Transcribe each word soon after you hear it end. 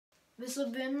Visse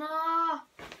venner.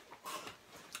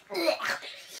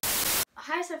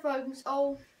 Hej så folkens,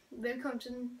 og velkommen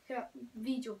til den her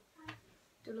video.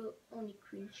 Det lød ordentligt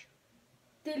cringe.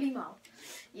 Det er lige meget.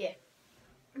 Ja.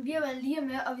 Vi har været lige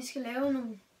med, og vi skal lave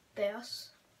nogle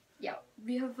deres. Ja,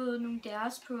 vi har fået nogle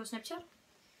deres på Snapchat.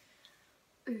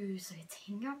 Så jeg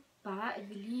tænker bare, at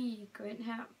vi lige går ind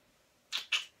her.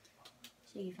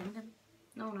 Så jeg kan finde dem.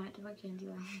 Nå nej, det var ikke de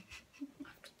var.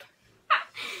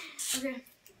 Okay.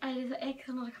 Ej, det er så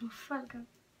akavet, når der kommer folk op.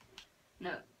 Nå.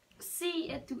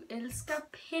 Sig, at du elsker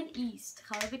pindis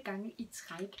 30 gange i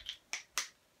træk.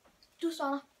 Du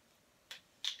starter.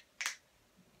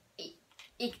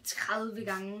 Ikke 30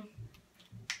 gange.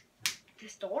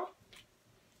 Det står der.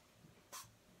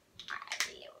 Ej,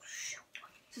 det er jo sjovt.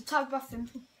 Så tager vi bare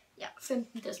 15. Ja,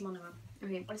 15, det er smart nok.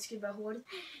 Okay, og det skal være hurtigt.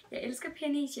 Jeg elsker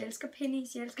pindis, jeg elsker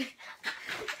pindis, jeg elsker...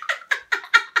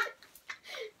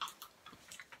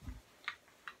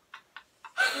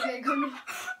 Okay, kom nu. Det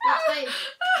var 3.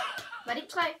 Var det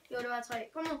ikke 3? Jo, det var 3.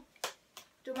 Kom nu.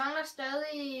 Du mangler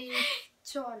stadig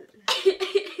 12.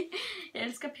 Jeg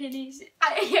elsker penis.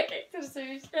 Ej, jeg kan ikke det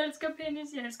seriøst. Jeg elsker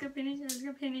penis, jeg elsker penis, jeg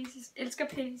elsker penis, jeg elsker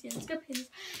penis, jeg elsker penis.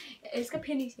 Jeg elsker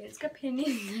penis, jeg elsker penis,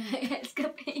 jeg elsker penis, jeg elsker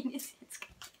penis.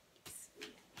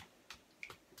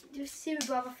 Det siger vi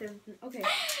bare var 15. Okay,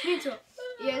 min tur.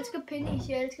 Jeg elsker penis,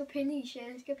 jeg elsker penis, jeg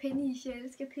elsker penis, jeg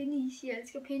elsker penis, jeg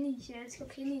elsker penis, jeg elsker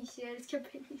penis, jeg elsker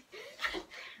penis.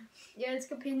 Jeg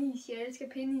elsker penis, jeg elsker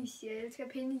penis, jeg elsker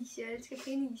penis, jeg elsker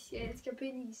penis, jeg elsker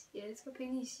penis, jeg elsker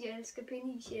penis, jeg elsker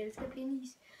penis, jeg elsker penis.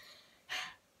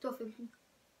 Det var 15.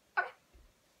 Okay.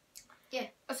 Ja,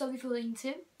 og så har vi fået en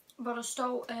til, hvor der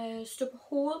står, stå på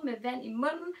hovedet med vand i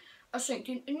munden og syng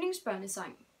din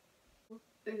yndlingsbørnesang.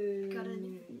 Gør det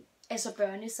lige. Altså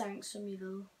børnesang, som I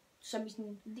ved. Som i sådan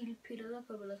en lille Peter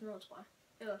Edderkop eller sådan noget, tror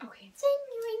jeg. Ja. Okay.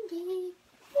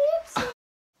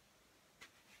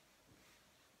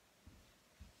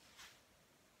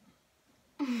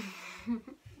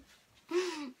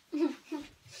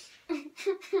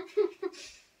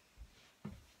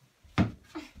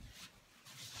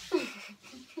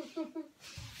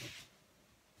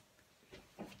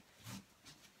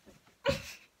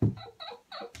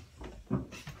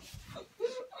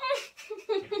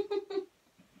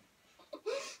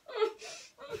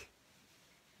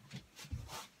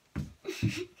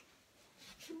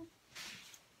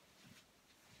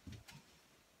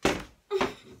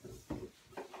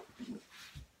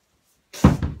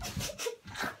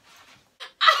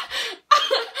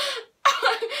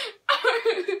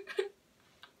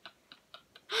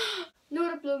 Nu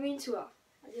er det blevet min tur.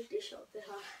 Og det bliver sjovt, det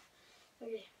her.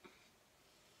 Okay.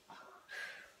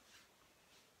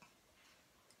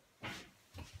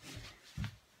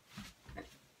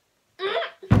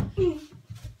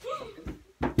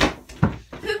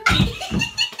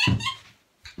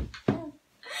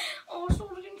 Så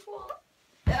du din fod?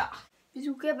 Ja. Hvis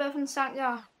du kan hvad for en sang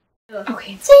jeg...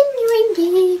 Okay.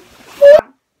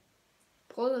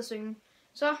 Prøv at synge.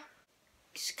 Så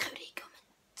skriv det i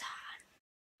kommentaren.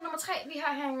 Nummer 3 vi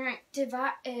har her engang, det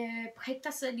var prik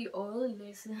dig selv i øjet,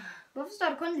 Lasse. Hvorfor står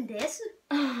der kun Lasse?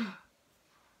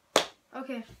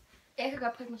 Okay. Jeg kan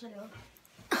godt prikke mig selv i øjet.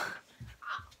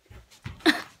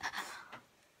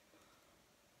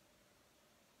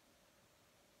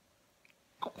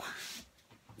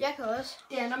 Jeg kan også.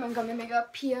 Det er, når man går med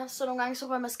make-up piger, så nogle gange så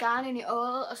rører mascaraen ind i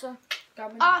øjet, og så gør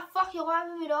man... fuck, jeg rører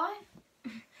ved mit øje.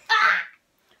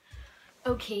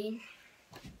 Okay.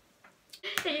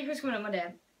 Jeg kan ikke huske, hvad nummer det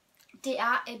er. Det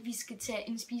er, at vi skal tage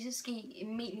en spiseske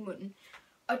mel i munden.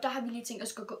 Og der har vi lige tænkt, at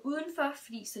skal gå udenfor,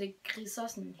 fordi så det griser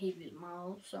sådan helt vildt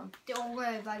meget. Så det overgår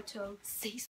jeg bare i tog.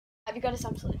 Ses. Ja, vi gør det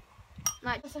samtidig.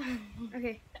 Nej.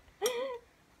 Okay.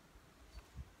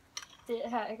 Det er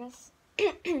her, ikke også?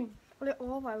 Prøv lige at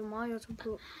overveje, hvor meget jeg tog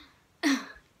på.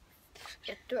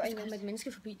 Jeg dør ikke med et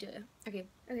menneske forbi der. Okay.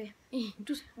 Okay.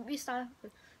 Vi starter.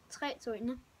 3, 2, 1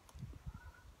 nu.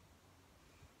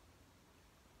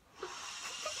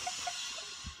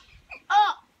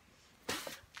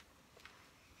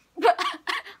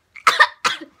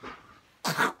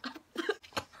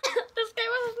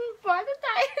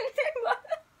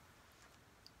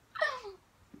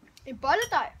 En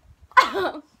bolledej.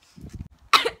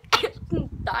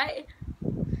 Dej.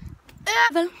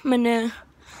 Vel, men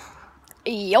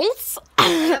Jons.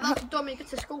 Jeg var så dum ikke at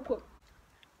tage sko på.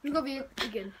 Nu går vi ind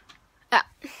igen. Ja,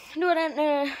 nu er den,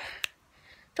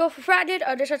 det var forfærdeligt,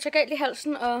 og det så til galt i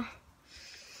halsen, og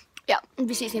ja,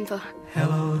 vi ses indenfor.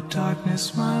 Hello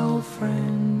darkness, my old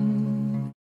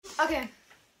friend. Okay,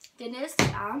 det næste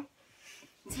er,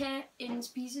 tag en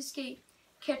spiseske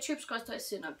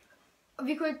ketchup-sennep. Og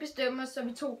vi kunne ikke bestemme os, så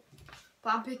vi tog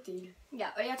Bare begge dele. Ja,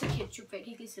 og jeg tager ketchup, for jeg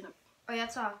kan ikke lide sennep. Og jeg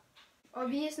tager...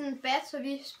 Og vi er sådan en bat, så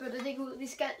vi spytter det ikke ud. Vi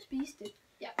skal spise det.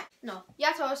 Ja. Nå,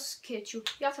 jeg tager også ketchup.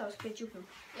 Jeg tager også ketchup nu.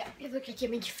 Ja, jeg ved ikke,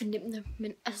 om jeg kan fornemme det,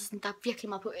 men altså, sådan, der er virkelig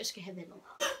meget på, at jeg skal have vandet.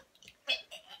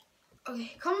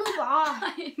 Okay, kom nu bare.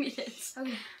 Ej, mit hals.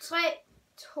 Okay, 3,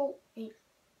 2, 1.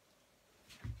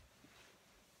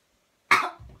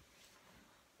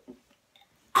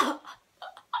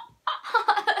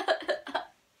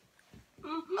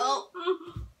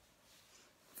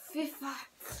 Fy for...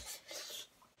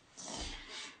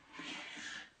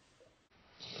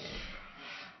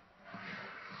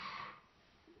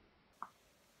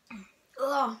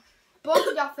 Bum,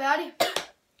 jeg er færdig.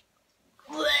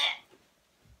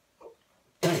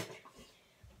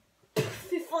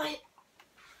 Fy for...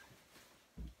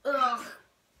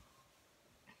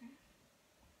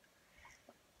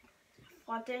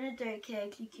 Fra denne dag kan jeg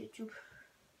ikke lide ketchup.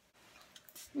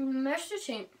 Næste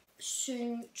ting.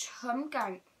 Syng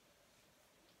tomgang.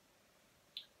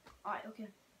 Ej, okay.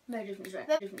 Hvad er det for en sag?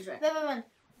 Hvad vil man?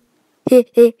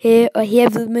 Og her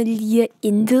ved man lige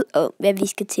intet om, hvad vi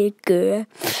skal til at gøre.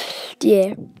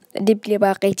 Ja, og det bliver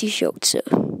bare rigtig sjovt, så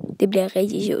det bliver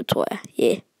rigtig sjovt, tror jeg. Ja.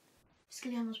 Yeah. Skal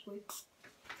lige have noget sprøjt?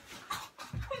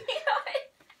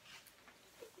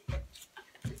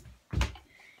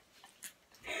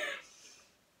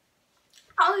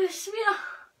 Åh, jeg sviger.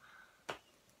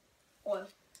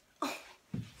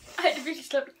 Ej, det er virkelig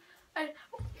slemt. Ej,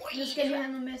 Nu skal jeg lige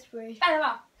have noget mere spray. Ej, det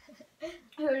var.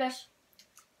 Hør, Lasse.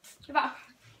 Det var.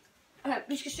 Okay,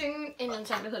 vi skal synge en eller anden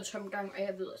sang, der hedder Tomgang, og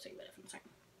jeg ved også ikke, hvad det er for en sang.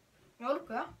 Jo, du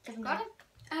gør. Kan du Gør det?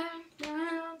 Ja.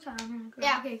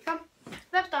 Ja, okay, kom.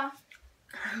 Hvem starter?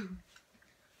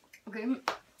 Okay,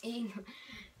 en.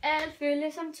 Alt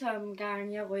føles som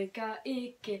tomgang, jeg rykker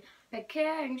ikke.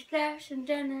 Parkeringspladsen,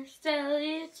 den er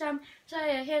stadig tom, så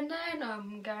jeg henter en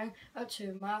omgang og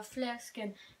tømmer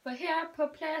flasken. For her på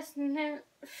pladsen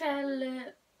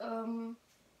falde om.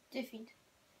 Det er fint.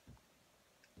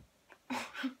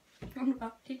 Kom nu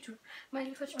bare, helt tur. Må jeg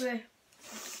lige få et Okay.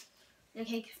 Jeg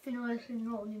kan ikke finde ud af at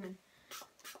synge ordentligt, men...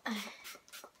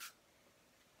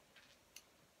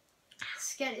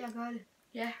 Skal jeg gøre det?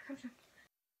 Ja, kom så.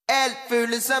 Alt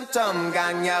føles som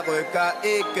tomgang, jeg rykker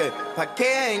ikke.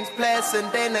 Parkeringspladsen,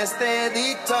 den er stadig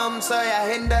tom, så jeg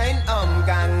henter en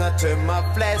omgang og tømmer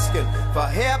flasken. For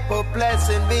her på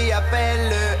pladsen vil jeg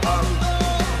falde om.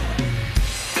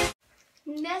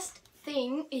 Next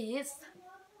thing is...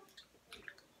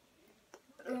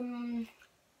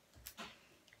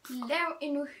 lav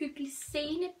en uhyggelig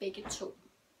scene begge to.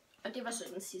 Og det var så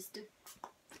den sidste.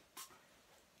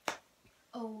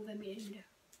 Og hvad mere end det?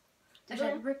 Altså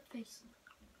et ribface.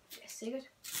 Ja, sikkert.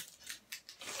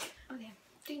 Okay.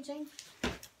 Din ting.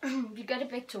 Vi gør det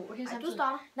begge to. Okay, Ej, du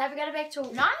starter. Nej, vi gør det begge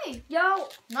to. Nej. Jo.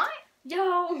 Nej.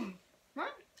 Jo. Nej.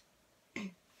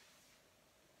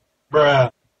 Bruh.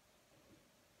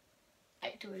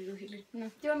 Ej, det var lidt uhyggeligt. Nå,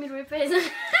 det var mit ribface.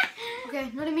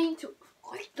 Okay, nu er det min tur.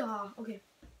 Rytter. Okay.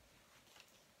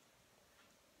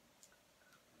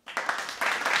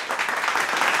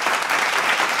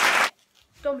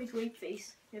 Det var mit rape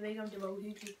face. Jeg ved ikke, om det var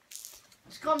uhyggeligt.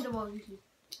 Skrum, det var uhyggeligt.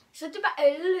 Så det var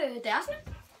alle deres.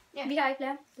 Ja. Vi har ikke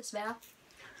flere, desværre.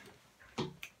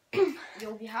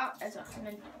 Jo, vi har, altså,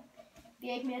 men vi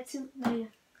har ikke mere tid med.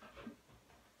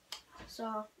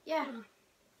 Så, ja.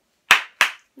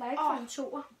 Like for en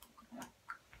toer.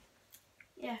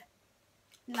 Ja.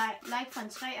 Like for en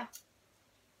træer.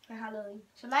 Jeg har lavet en.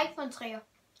 Så like for en træer.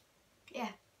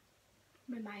 Ja.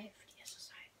 Med mig, fordi jeg er så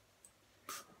sej.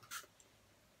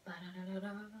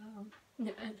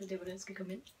 Ja, altså det var den skal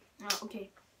komme ind. Ja, okay.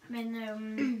 Men, så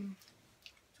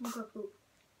må jeg gå på.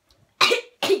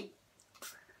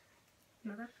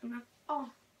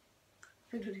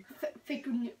 Fik du det? Fik du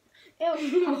den?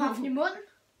 Har du haft den i munden?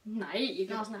 Nej,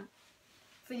 ikke Nå. snart.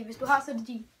 Fordi hvis du har, så er det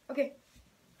din. Okay.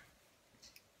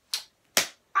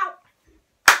 Au!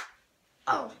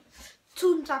 Au!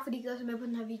 Tusind tak, fordi I gad at se med på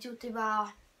den her video. Det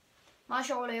var meget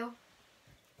sjovt at lave.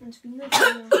 Den svinede.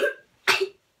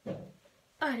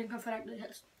 Den kom for langt ned i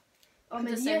halsen. Og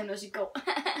Det sagde hun også i går.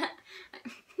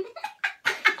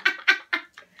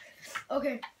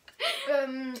 Okay.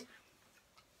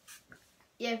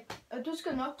 Ja, og du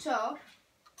skal nok tørre op.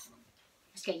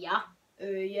 Skal jeg?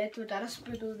 Ja, det var dig, der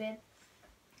spyttede vand.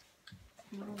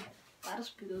 Der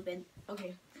spyttede vand.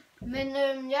 Okay. Men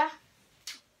ja.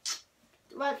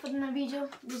 Det var alt for den her video.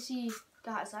 Hvis I...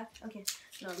 Der har jeg sagt. Okay.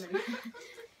 Nå, men...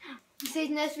 Vi ses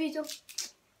i næste video.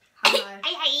 Hej hej. Hej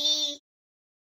hej.